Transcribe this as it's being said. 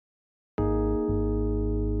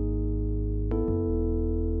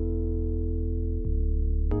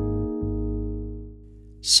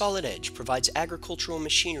Solid Edge provides agricultural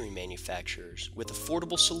machinery manufacturers with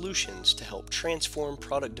affordable solutions to help transform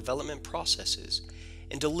product development processes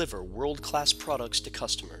and deliver world-class products to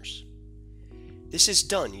customers. This is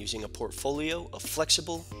done using a portfolio of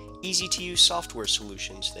flexible, easy-to-use software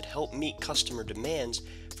solutions that help meet customer demands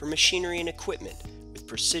for machinery and equipment with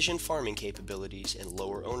precision farming capabilities and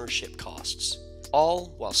lower ownership costs,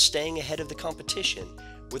 all while staying ahead of the competition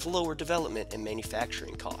with lower development and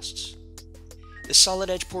manufacturing costs. The Solid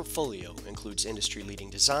Edge portfolio includes industry-leading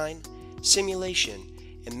design, simulation,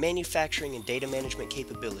 and manufacturing and data management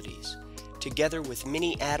capabilities, together with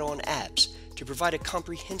many add-on apps to provide a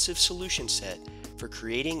comprehensive solution set for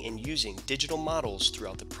creating and using digital models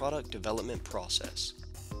throughout the product development process.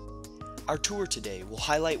 Our tour today will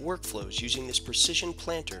highlight workflows using this precision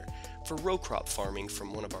planter for row crop farming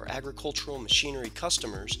from one of our agricultural machinery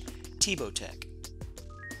customers, Tebotech.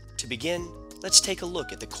 To begin, let's take a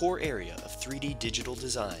look at the core area of 3D digital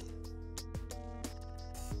design.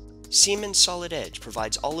 Siemens Solid Edge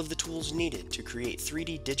provides all of the tools needed to create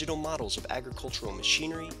 3D digital models of agricultural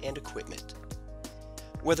machinery and equipment.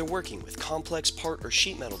 Whether working with complex part or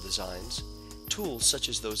sheet metal designs, tools such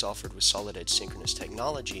as those offered with Solid Edge Synchronous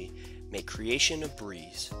Technology make creation a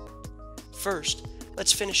breeze. First,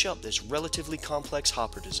 let's finish up this relatively complex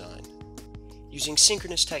hopper design. Using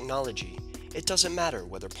Synchronous Technology, it doesn't matter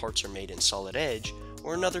whether parts are made in Solid Edge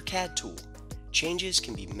or another CAD tool, changes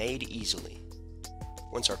can be made easily.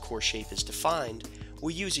 Once our core shape is defined,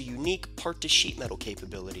 we'll use a unique part-to-sheet metal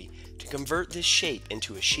capability to convert this shape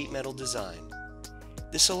into a sheet metal design.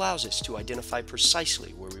 This allows us to identify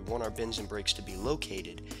precisely where we want our bends and brakes to be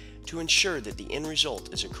located to ensure that the end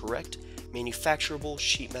result is a correct, manufacturable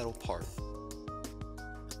sheet metal part.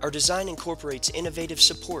 Our design incorporates innovative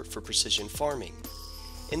support for precision farming,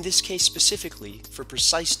 in this case specifically for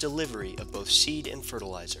precise delivery of both seed and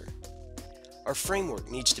fertilizer. Our framework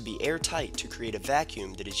needs to be airtight to create a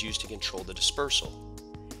vacuum that is used to control the dispersal.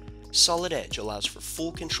 Solid Edge allows for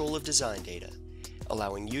full control of design data,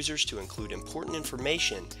 allowing users to include important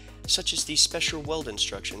information such as these special weld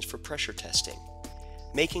instructions for pressure testing,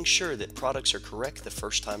 making sure that products are correct the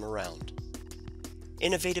first time around.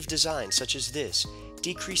 Innovative design such as this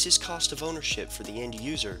decreases cost of ownership for the end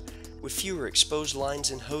user with fewer exposed lines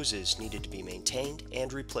and hoses needed to be maintained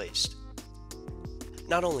and replaced.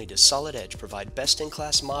 Not only does Solid Edge provide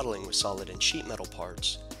best-in-class modeling with solid and sheet metal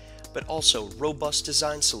parts, but also robust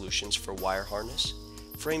design solutions for wire harness,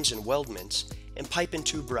 frames and weldments, and pipe and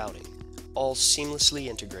tube routing, all seamlessly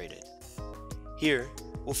integrated. Here,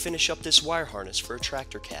 we'll finish up this wire harness for a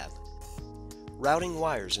tractor cab. Routing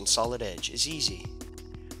wires in Solid Edge is easy.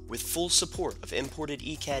 With full support of imported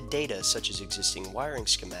ECAD data such as existing wiring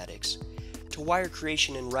schematics, to wire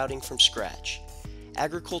creation and routing from scratch,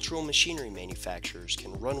 agricultural machinery manufacturers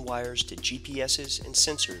can run wires to GPSs and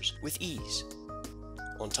sensors with ease.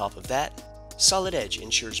 On top of that, Solid Edge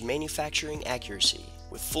ensures manufacturing accuracy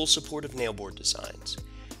with full support of nailboard designs,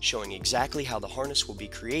 showing exactly how the harness will be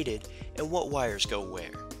created and what wires go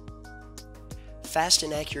where. Fast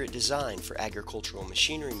and accurate design for agricultural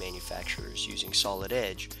machinery manufacturers using Solid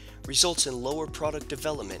Edge results in lower product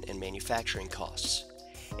development and manufacturing costs,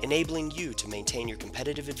 enabling you to maintain your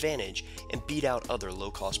competitive advantage and beat out other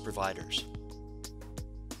low-cost providers.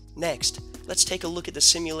 Next, let's take a look at the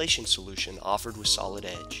simulation solution offered with Solid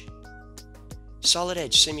Edge. Solid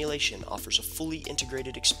Edge simulation offers a fully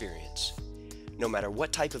integrated experience. No matter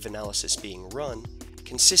what type of analysis being run,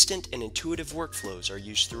 consistent and intuitive workflows are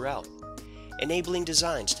used throughout, enabling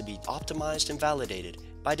designs to be optimized and validated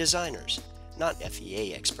by designers, not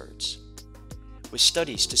FEA experts. With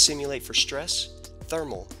studies to simulate for stress,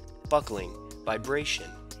 thermal, buckling, vibration,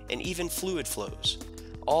 and even fluid flows,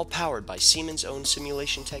 all powered by Siemens' own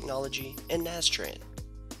simulation technology and Nastran,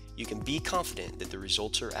 you can be confident that the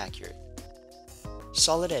results are accurate.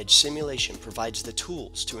 Solid Edge simulation provides the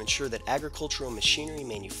tools to ensure that agricultural machinery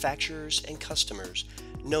manufacturers and customers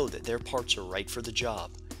know that their parts are right for the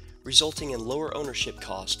job, resulting in lower ownership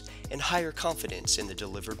cost and higher confidence in the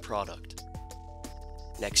delivered product.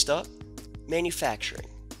 Next up, manufacturing.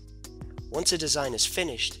 Once a design is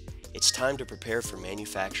finished, it's time to prepare for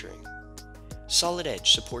manufacturing. Solid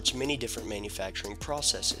Edge supports many different manufacturing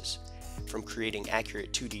processes, from creating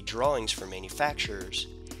accurate 2D drawings for manufacturers,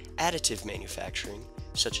 additive manufacturing,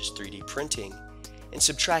 such as 3D printing, and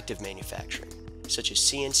subtractive manufacturing, such as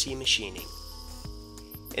CNC machining.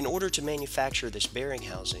 In order to manufacture this bearing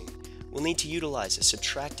housing, we'll need to utilize a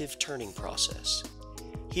subtractive turning process.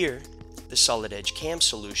 Here, the Solid Edge CAM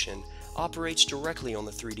solution operates directly on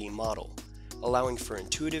the 3D model, allowing for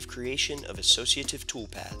intuitive creation of associative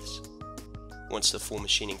toolpaths. Once the full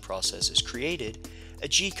machining process is created, a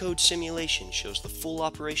G-code simulation shows the full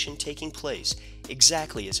operation taking place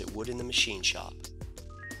exactly as it would in the machine shop.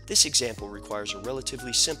 This example requires a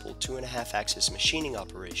relatively simple 2.5-axis machining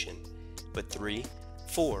operation, but 3,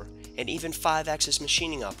 4, and even 5-axis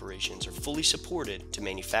machining operations are fully supported to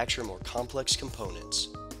manufacture more complex components.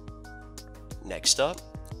 Next up,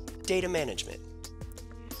 data management.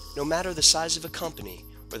 No matter the size of a company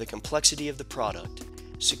or the complexity of the product,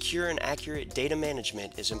 secure and accurate data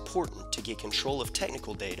management is important to get control of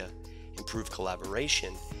technical data, improve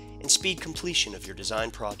collaboration, and speed completion of your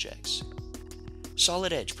design projects.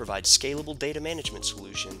 Solid Edge provides scalable data management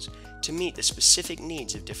solutions to meet the specific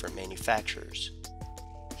needs of different manufacturers.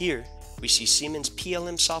 Here, we see Siemens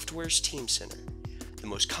PLM Software's Team Center, the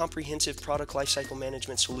most comprehensive product lifecycle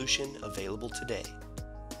management solution available today.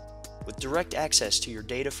 With direct access to your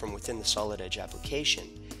data from within the Solid Edge application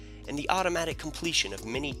and the automatic completion of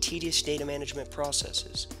many tedious data management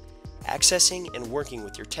processes, accessing and working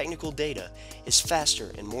with your technical data is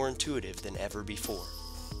faster and more intuitive than ever before.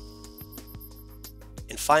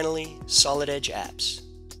 And finally, Solid Edge apps.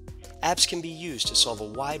 Apps can be used to solve a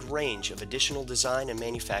wide range of additional design and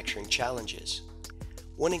manufacturing challenges.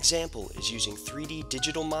 One example is using 3D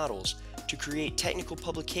digital models to create technical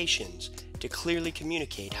publications to clearly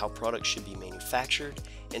communicate how products should be manufactured,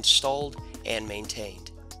 installed, and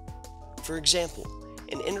maintained. For example,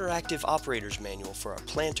 an interactive operator's manual for our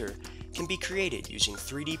planter can be created using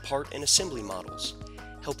 3D part and assembly models,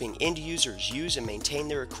 helping end users use and maintain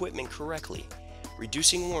their equipment correctly,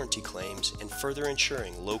 reducing warranty claims and further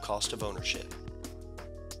ensuring low cost of ownership.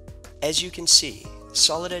 As you can see, the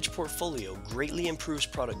Solid Edge portfolio greatly improves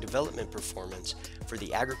product development performance for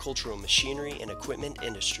the agricultural machinery and equipment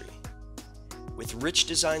industry. With rich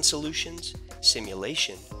design solutions,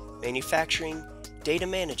 simulation, manufacturing, data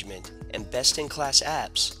management, and best-in-class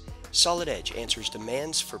apps, Solid Edge answers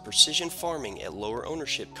demands for precision farming at lower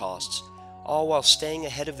ownership costs, all while staying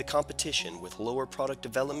ahead of the competition with lower product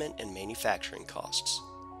development and manufacturing costs.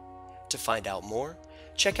 To find out more,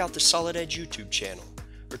 check out the Solid Edge YouTube channel,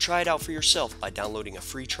 or try it out for yourself by downloading a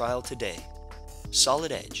free trial today.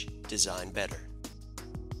 Solid Edge, design better.